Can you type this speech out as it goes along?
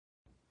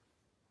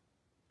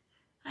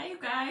Hi, you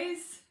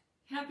guys.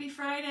 Happy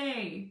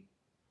Friday.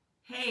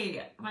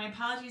 Hey, my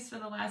apologies for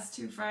the last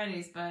 2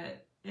 Fridays,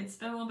 but it's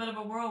been a little bit of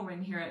a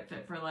whirlwind here at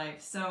Fit for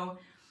Life. So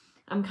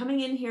I'm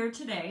coming in here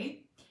today,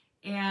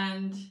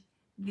 and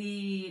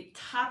the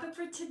topic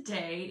for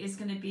today is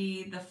going to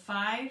be the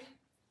 5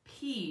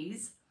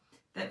 P's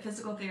that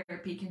physical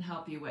therapy can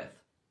help you with.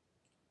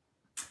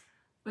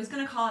 I was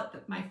going to call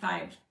it my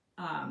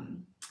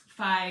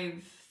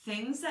five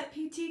things that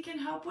PT can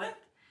help with,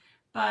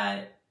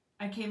 but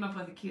I came up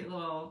with a cute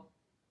little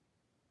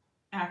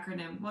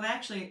acronym. Well,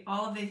 actually,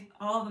 all of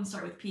them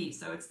start with P,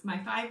 so it's my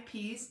 5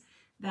 P's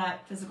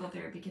that physical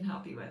therapy can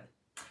help you with.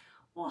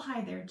 Well,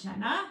 hi there,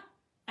 Jenna.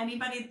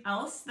 Anybody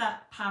else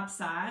that pops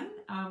on,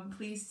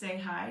 please say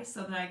hi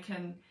so that I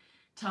can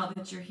tell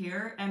that you're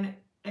here. And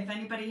if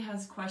anybody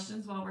has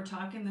questions while we're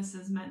talking, this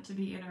is meant to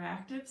be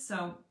interactive,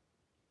 so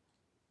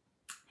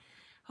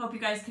hope you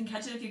guys can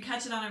catch it. If you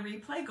catch it on a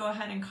replay, go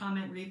ahead and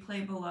comment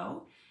replay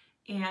below.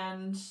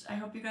 And I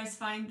hope you guys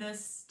find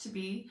this to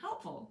be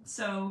helpful.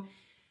 So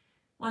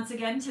once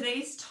again,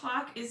 today's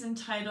talk is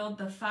entitled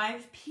The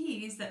 5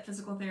 P's that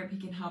Physical Therapy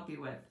Can Help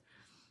You With.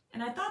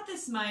 And I thought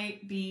this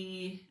might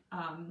be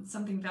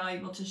something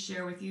valuable to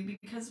share with you,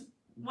 because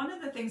one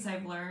of the things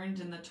I've learned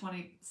in the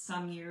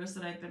 20-some years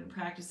that I've been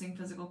practicing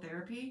physical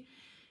therapy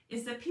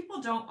is that people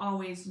don't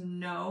always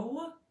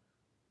know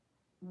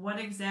what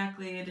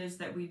exactly it is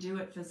that we do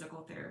at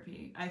physical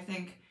therapy. I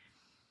think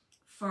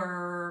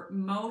for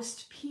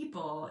most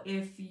people,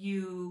 if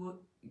you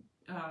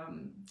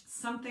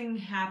something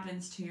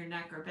happens to your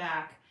neck or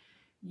back,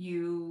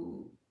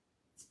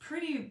 it's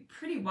pretty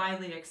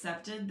widely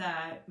accepted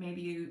that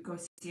maybe you go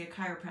see a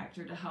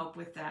chiropractor to help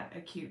with that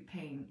acute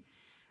pain.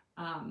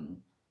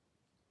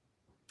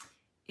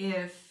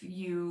 If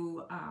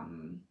you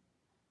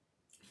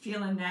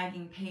feel a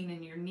nagging pain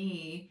in your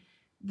knee,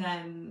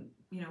 then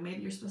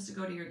maybe you're supposed to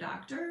go to your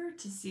doctor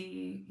to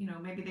see,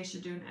 maybe they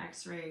should do an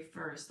x-ray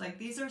first. Like,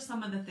 these are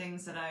some of the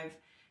things that I've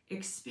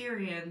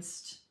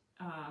experienced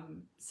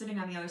sitting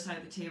on the other side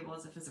of the table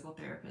as a physical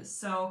therapist.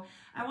 So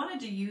I wanted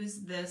to use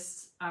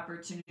this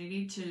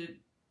opportunity to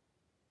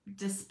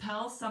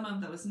dispel some of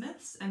those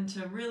myths and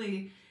to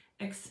really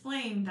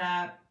explain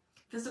that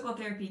physical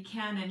therapy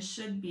can and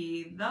should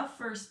be the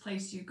first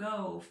place you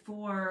go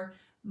for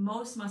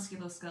most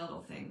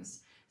musculoskeletal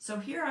things. So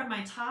here are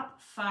my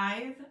top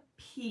 5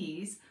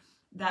 P's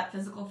that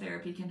physical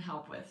therapy can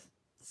help with.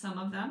 Some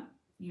of them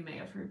you may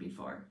have heard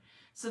before.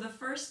 So the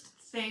first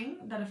thing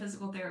that a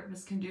physical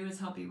therapist can do is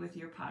help you with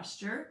your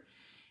posture.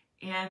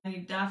 And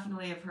you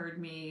definitely have heard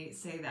me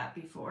say that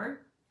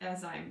before,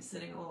 as I'm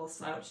sitting a little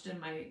slouched in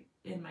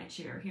my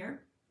chair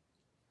here.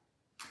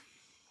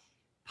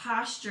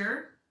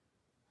 Posture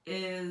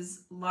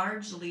is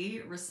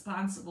largely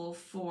responsible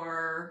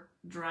for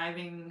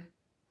driving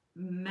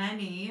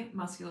many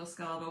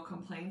musculoskeletal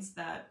complaints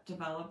that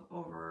develop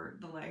over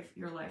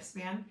your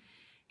lifespan,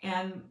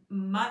 and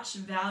much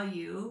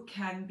value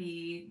can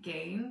be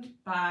gained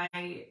by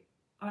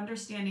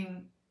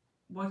understanding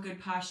what good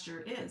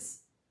posture is.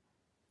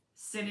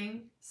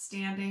 Sitting,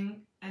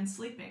 standing, and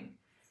sleeping.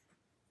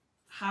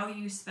 How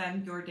you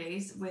spend your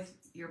days with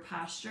your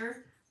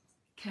posture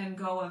can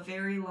go a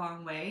very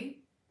long way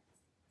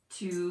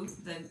to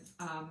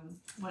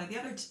one of the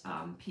other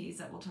P's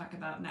that we'll talk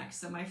about next.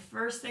 So my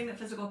first thing that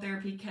physical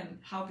therapy can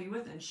help you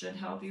with and should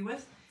help you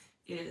with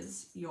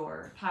is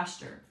your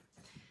posture.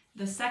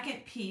 The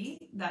second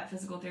P that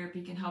physical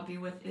therapy can help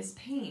you with is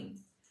pain.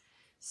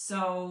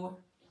 So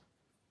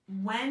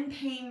when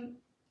pain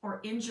or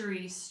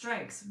injury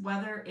strikes,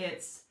 whether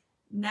it's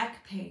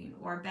neck pain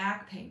or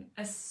back pain,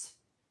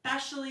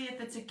 especially if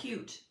it's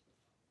acute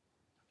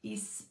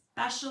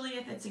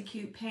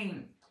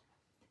pain,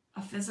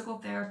 a physical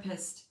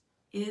therapist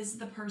is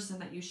the person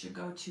that you should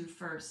go to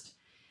first.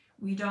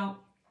 We don't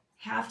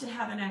have to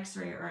have an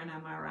x-ray or an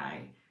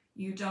MRI.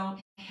 You don't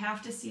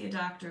have to see a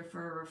doctor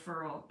for a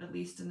referral, at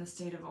least in the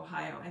state of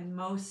Ohio and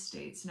most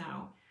states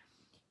now.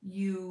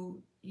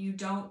 You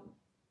don't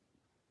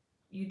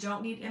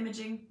need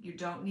imaging, you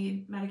don't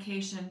need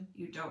medication,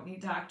 you don't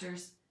need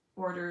doctor's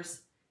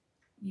orders.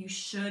 You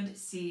should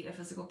see a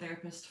physical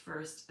therapist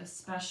first,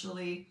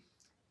 especially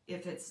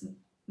if it's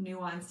new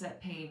onset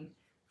pain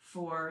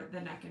for the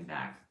neck and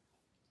back.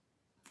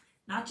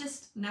 Not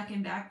just neck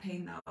and back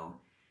pain though.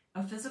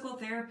 A physical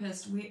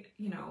therapist,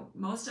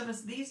 most of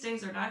us these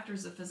days are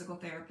doctors of physical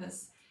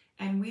therapists,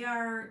 and we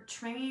are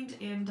trained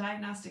in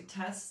diagnostic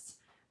tests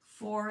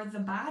for the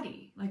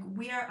body. Like,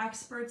 we are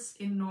experts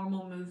in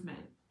normal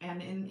movement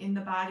and in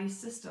the body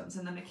systems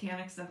and the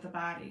mechanics of the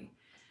body.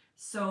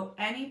 So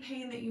any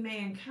pain that you may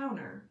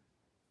encounter,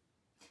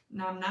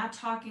 now I'm not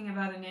talking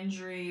about an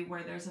injury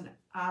where there's an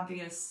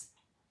obvious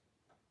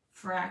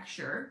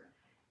fracture,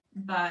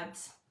 but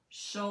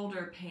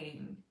shoulder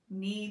pain,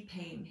 knee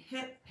pain,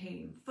 hip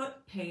pain,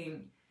 foot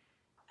pain,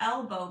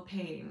 elbow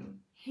pain,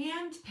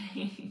 hand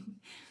pain.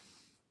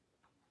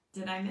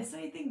 Did I miss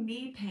anything?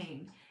 Knee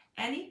pain.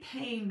 Any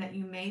pain that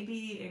you may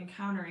be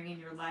encountering in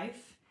your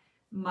life,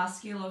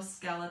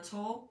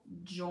 musculoskeletal,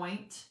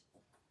 joint,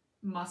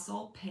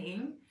 muscle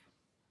pain,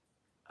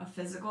 a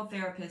physical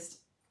therapist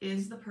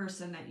is the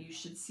person that you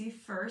should see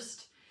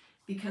first,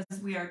 because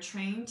we are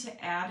trained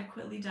to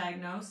adequately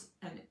diagnose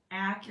and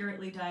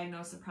accurately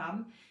diagnose a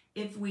problem.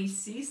 If we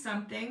see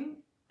something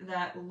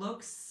that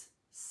looks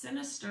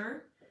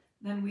sinister,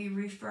 then we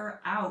refer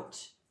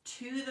out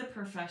to the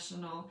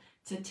professional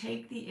to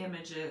take the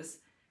images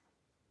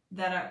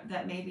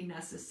that may be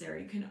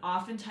necessary. You can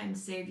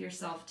oftentimes save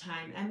yourself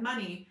time and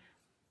money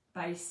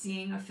by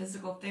seeing a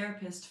physical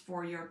therapist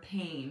for your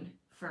pain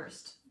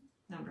first.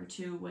 Number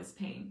 2 was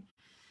pain.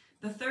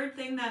 The third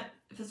thing that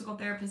physical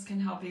therapists can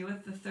help you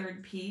with, the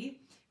third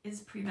P,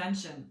 is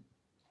prevention.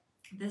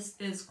 This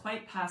is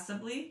quite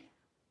possibly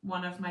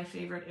one of my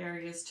favorite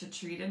areas to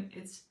treat, and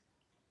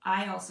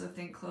I also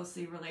think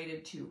closely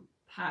related to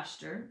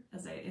posture,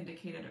 as I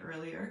indicated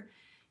earlier.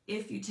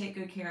 If you take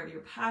good care of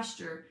your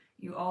posture,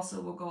 you also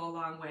will go a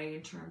long way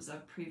in terms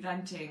of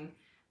preventing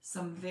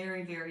some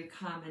very, very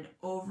common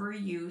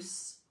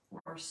overuse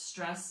or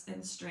stress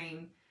and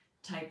strain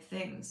type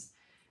things.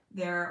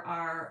 There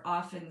are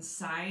often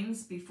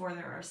signs before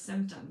there are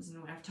symptoms, and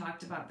I've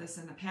talked about this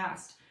in the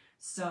past.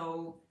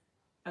 So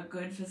a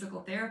good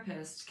physical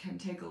therapist can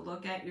take a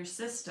look at your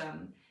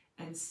system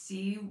and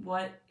see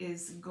what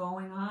is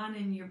going on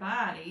in your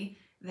body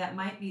that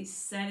might be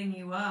setting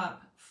you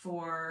up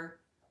for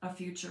a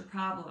future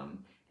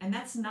problem. And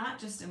that's not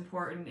just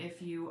important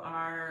if you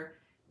are,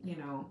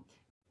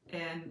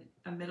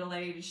 a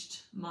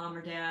middle-aged mom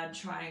or dad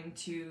trying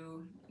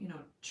to,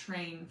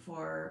 train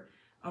for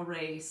a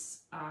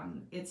race.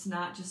 It's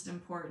not just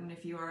important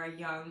if you are a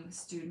young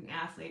student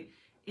athlete.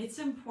 It's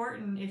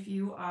important if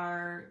you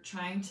are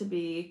trying to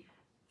be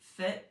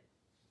fit,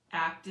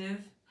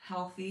 active,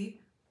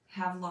 healthy,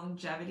 have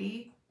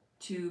longevity,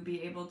 to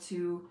be able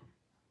to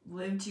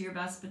live to your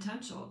best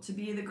potential, to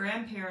be the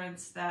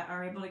grandparents that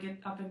are able to get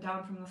up and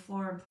down from the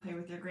floor and play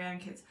with your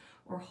grandkids,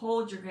 or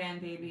hold your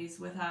grandbabies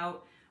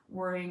without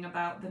worrying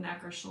about the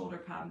neck or shoulder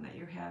problem that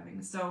you're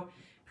having. So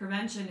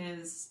prevention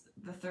is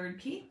the third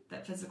P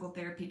that physical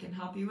therapy can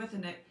help you with,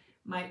 and it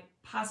might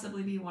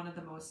possibly be one of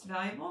the most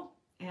valuable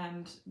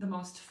and the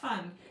most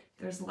fun.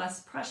 There's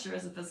less pressure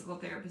as a physical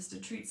therapist to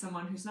treat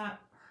someone who's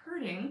not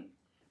hurting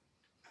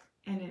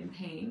and in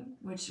pain,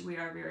 which we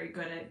are very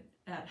good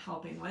at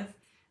helping with.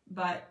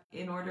 But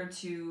in order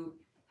to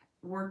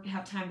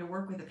have time to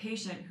work with a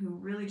patient who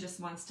really just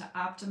wants to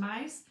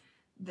optimize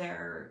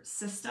their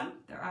system,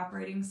 their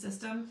operating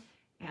system,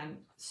 and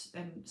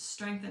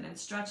strengthen and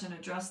stretch and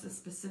address the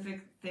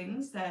specific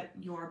things that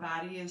your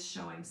body is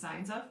showing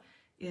signs of,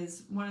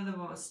 is one of the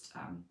most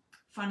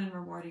fun and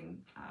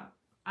rewarding,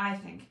 I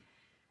think,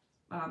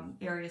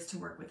 areas to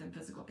work with in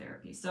physical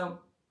therapy. So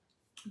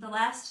the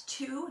last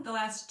two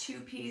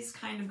P's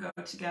kind of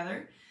go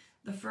together.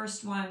 The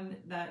first one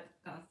that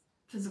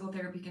physical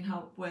therapy can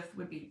help with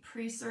would be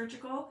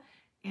pre-surgical,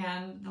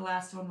 and the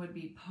last one would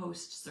be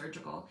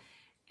post-surgical.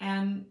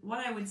 And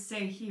what I would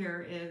say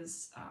here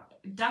is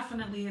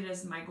definitely it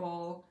is my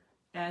goal,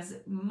 as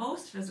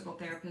most physical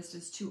therapists,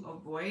 is to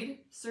avoid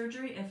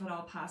surgery if at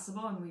all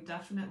possible, and we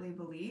definitely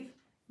believe,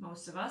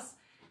 most of us,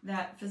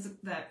 that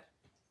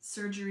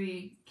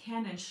surgery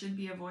can and should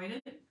be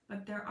avoided,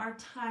 but there are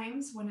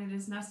times when it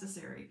is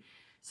necessary.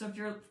 So if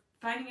you're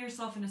finding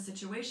yourself in a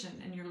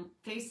situation and you're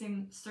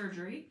facing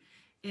surgery,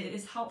 it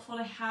is helpful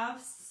to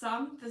have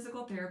some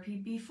physical therapy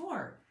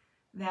before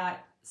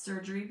that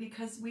surgery,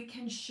 because we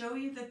can show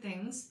you the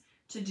things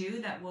to do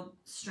that will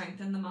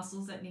strengthen the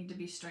muscles that need to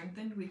be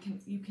strengthened.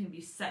 You can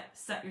be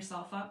set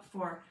yourself up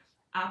for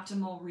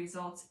optimal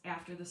results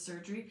after the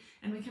surgery,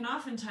 and we can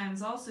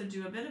oftentimes also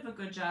do a bit of a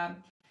good job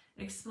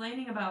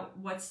explaining about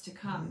what's to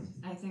come.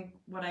 I think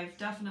what I've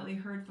definitely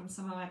heard from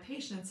some of my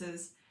patients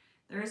is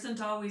there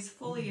isn't always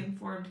fully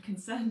informed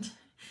consent.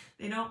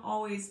 They don't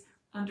always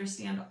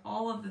understand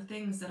all of the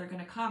things that are going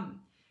to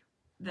come,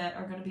 that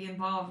are going to be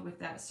involved with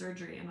that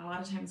surgery. And a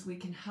lot of times we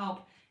can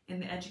help in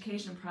the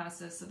education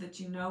process so that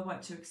you know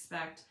what to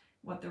expect,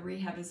 what the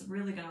rehab is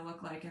really going to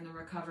look like in the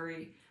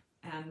recovery.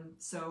 And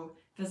so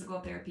physical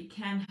therapy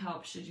can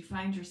help should you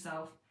find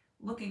yourself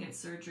looking at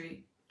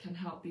surgery, can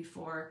help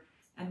before,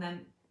 and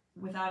then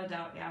without a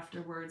doubt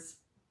afterwards.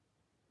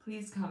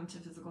 Please come to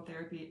physical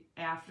therapy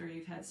after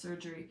you've had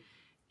surgery.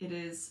 It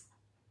is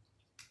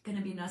going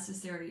to be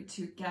necessary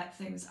to get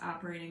things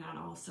operating on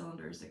all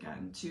cylinders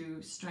again,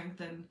 to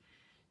strengthen,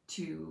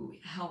 to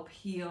help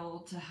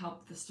heal, to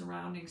help the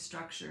surrounding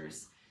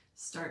structures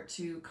start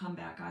to come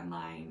back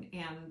online.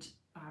 And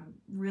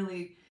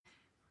really,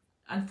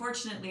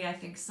 unfortunately, I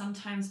think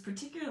sometimes,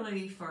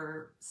 particularly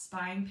for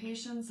spine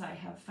patients, I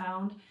have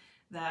found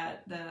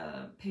that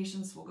the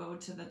patients will go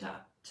to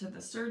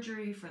the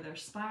surgery for their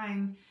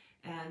spine,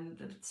 and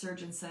the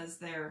surgeon says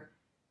they're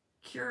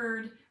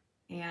cured,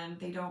 and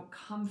they don't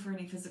come for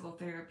any physical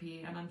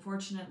therapy. And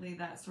unfortunately,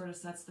 that sort of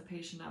sets the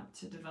patient up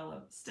to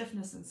develop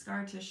stiffness and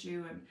scar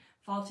tissue and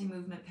faulty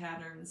movement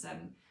patterns.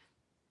 And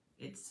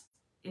it's,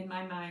 in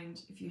my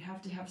mind, if you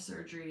have to have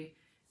surgery,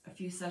 a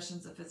few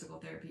sessions of physical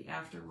therapy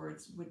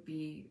afterwards would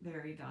be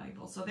very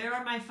valuable. So there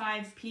are my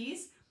 5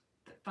 P's.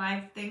 The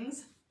 5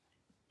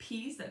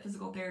 P's that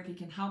physical therapy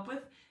can help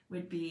with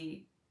would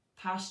be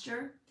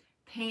posture,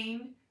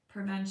 pain,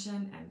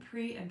 prevention, and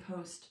pre and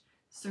post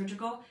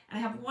surgical. And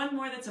I have one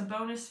more that's a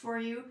bonus for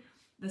you.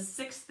 The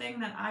sixth thing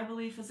that I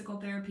believe physical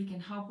therapy can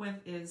help with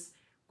is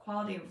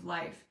quality of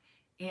life.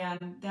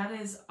 And that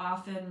is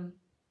often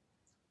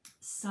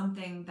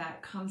something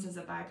that comes as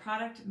a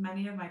byproduct.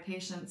 Many of my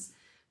patients,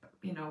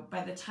 you know,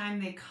 by the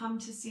time they come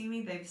to see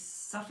me, they've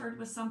suffered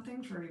with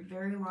something for a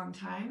very long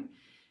time,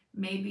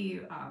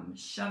 maybe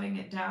shoving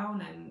it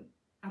down, and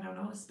I don't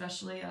know,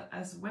 especially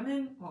as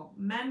women, well,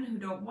 men who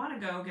don't want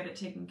to go get it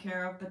taken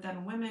care of, but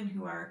then women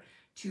who are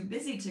too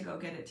busy to go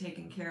get it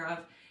taken care of,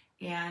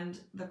 and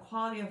the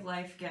quality of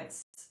life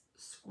gets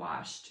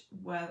squashed,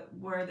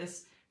 where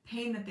this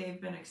pain that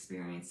they've been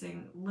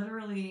experiencing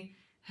literally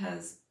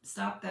has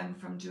stopped them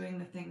from doing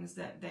the things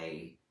that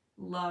they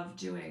love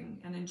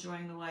doing and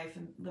enjoying the life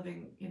and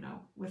living, you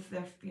know, with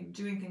their,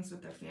 doing things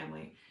with their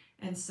family.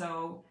 And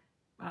so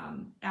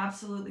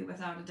absolutely,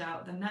 without a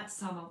doubt, the net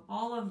sum of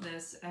all of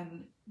this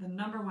and the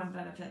number one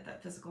benefit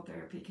that physical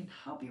therapy can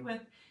help you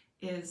with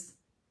is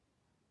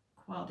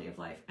quality of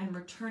life and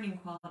returning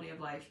quality of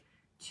life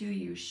to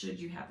you should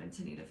you happen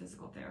to need a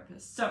physical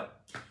therapist. So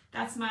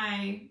that's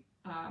my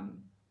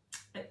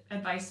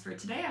advice for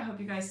today. I hope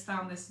you guys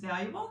found this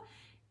valuable.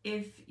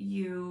 If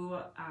you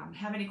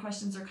have any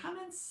questions or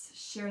comments,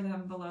 share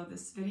them below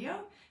this video.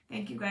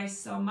 Thank you guys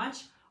so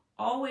much.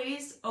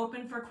 Always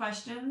open for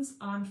questions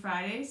on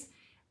Fridays.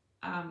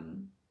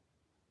 I'm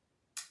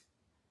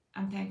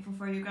thankful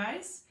for you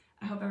guys.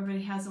 I hope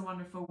everybody has a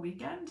wonderful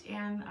weekend,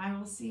 and I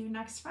will see you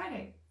next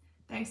Friday.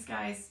 Thanks,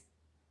 guys.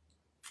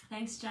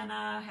 Thanks,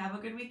 Jenna. Have a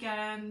good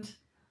weekend.